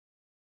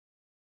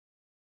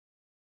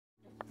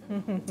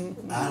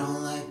I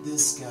don't like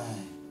this guy,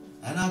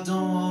 and I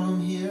don't want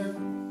him here.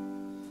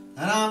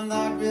 And I'm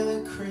not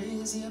really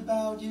crazy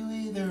about you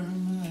either,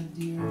 my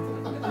dear.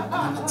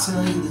 And to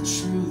tell you the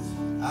truth,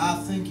 I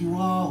think you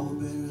all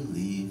better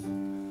leave.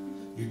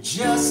 You're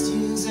just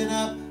using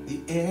up the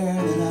air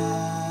that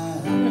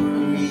I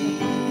breathe.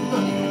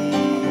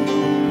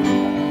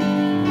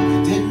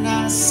 Didn't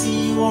I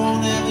see you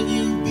on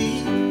Avenue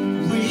B,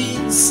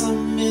 reading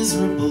some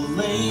miserable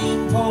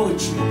lame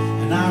poetry?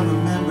 And I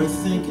remember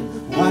thinking,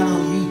 why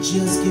don't you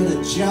just get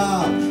a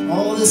job?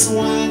 All this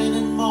whining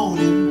and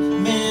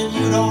moaning, man,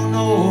 you don't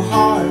know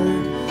hard.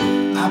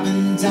 I've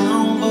been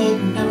down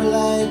but never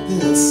like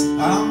this.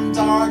 I'm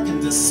dark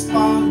and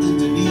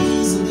despondent and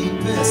easily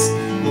pissed.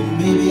 Well,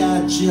 maybe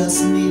I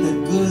just need a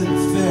good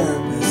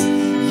therapist.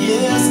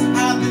 Yes,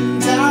 I've been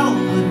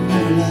down but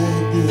never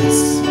like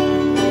this.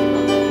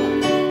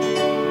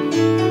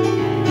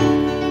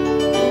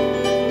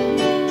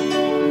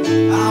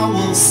 I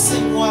will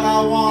sing what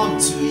I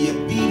want to, you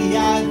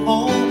beady-eyed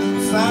mole.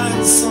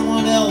 Find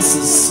someone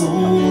else's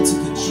soul to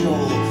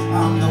cajole.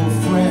 I'm no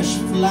fresh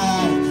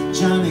fly,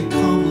 Johnny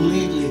come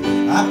lately.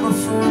 I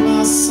prefer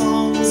my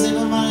songs in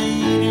a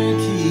minor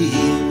key.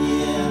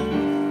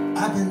 And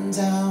yeah, I've been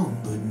down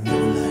but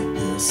never like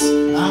this.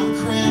 I'm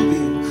crampy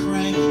and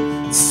cranky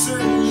and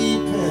certainly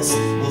pissed.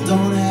 Well,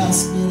 don't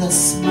ask me to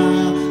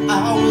smile,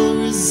 I will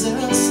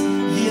resist.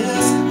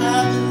 Yes,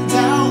 I've been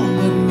down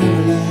but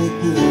never like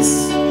this.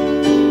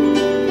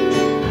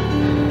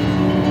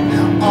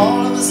 Now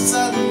all of a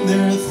sudden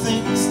there are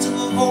things to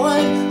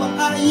avoid. Well,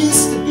 I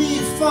used to be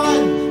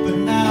fun, but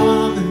now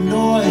I'm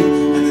annoyed.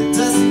 And it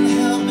doesn't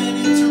help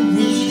any to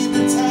read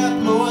the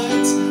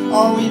tabloids.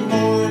 Are we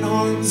more in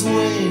harm's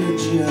way or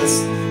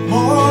just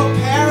more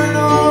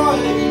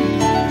paranoid?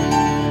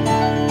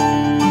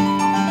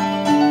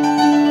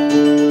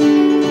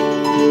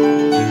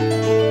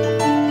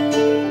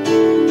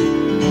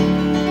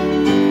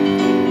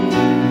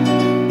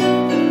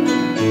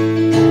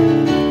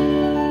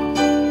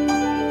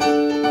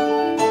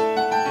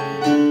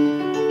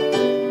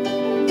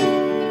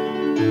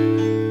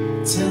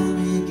 Tell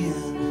me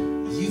again,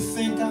 you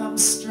think I'm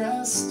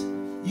stressed?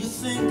 You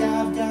think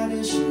I've got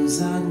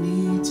issues I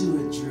need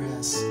to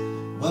address?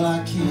 Well,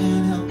 I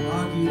can't help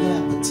argue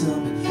that, but tell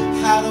me,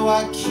 how do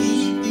I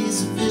keep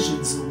these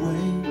visions away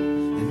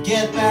and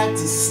get back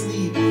to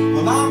sleep?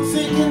 Well, I'm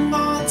thinking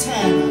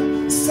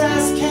Montana,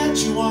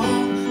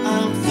 Saskatchewan.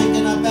 I'm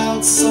thinking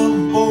about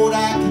some boat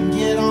I can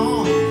get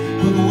on.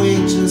 But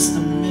wait just a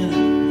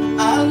minute,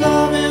 I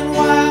love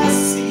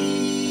NYC.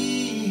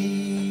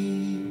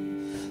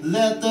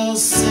 Let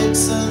those sick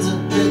sons of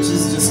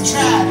bitches just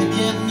try to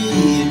get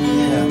me. And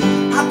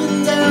yeah, I've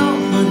been down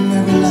but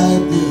never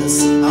like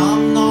this.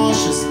 I'm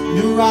nauseous,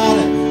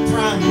 neurotic,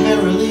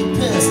 primarily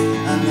pissed.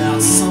 And now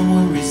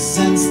someone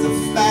resents the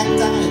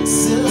fact I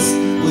exist.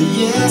 Well,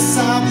 yes,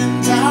 I've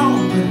been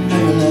down but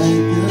never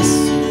like this.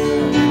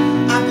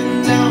 Yeah, I've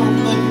been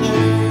down but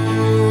never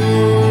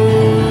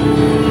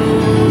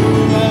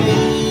like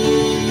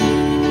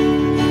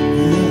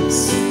this.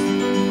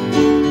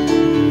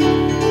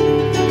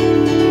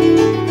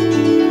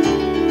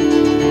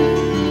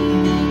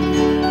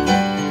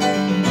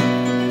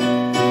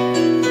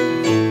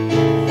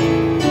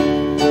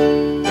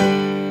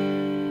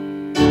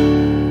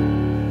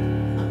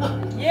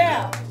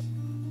 Yeah.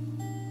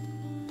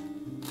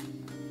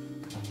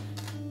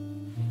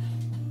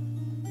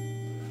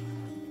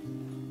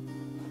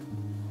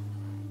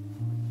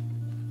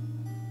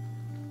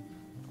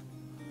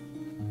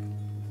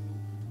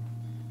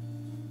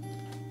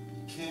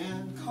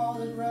 Can't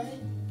call it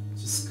right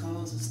just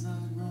cause it's not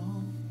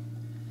wrong.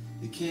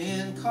 You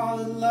can't call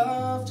it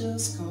love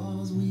just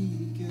cause we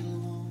get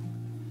along.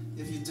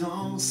 If you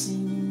don't see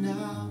me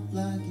now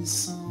like you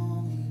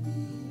saw me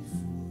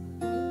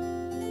before,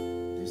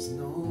 there's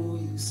no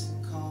use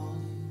in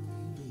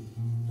calling me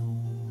no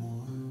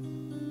more.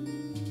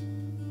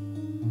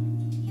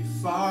 Your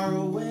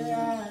faraway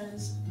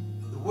eyes,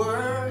 the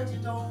word you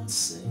don't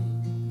say.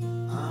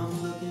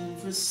 I'm looking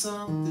for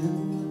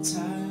something the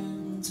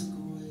time took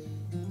away.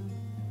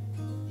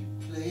 You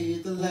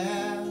played the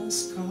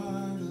last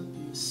card up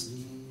your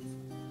sleeve.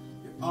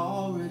 You're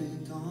already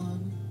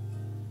gone,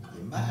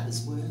 you might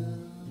as well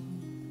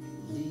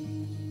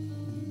leave.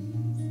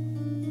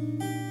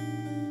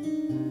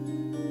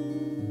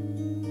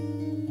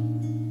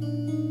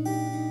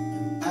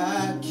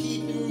 I'm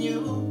keeping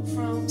you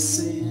from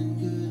saying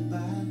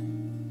goodbye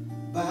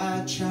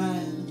by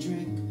trying to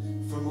drink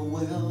from a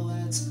well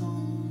that's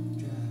gone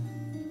dry.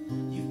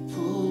 You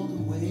pulled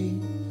away,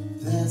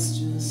 that's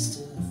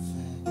just a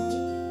fact.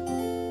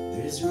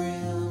 There's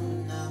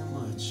really not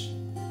much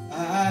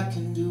I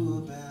can do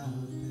about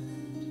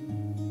that.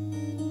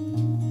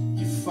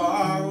 Your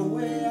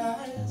faraway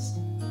eyes,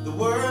 the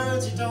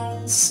words you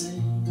don't say.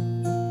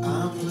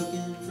 I'm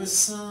looking for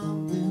some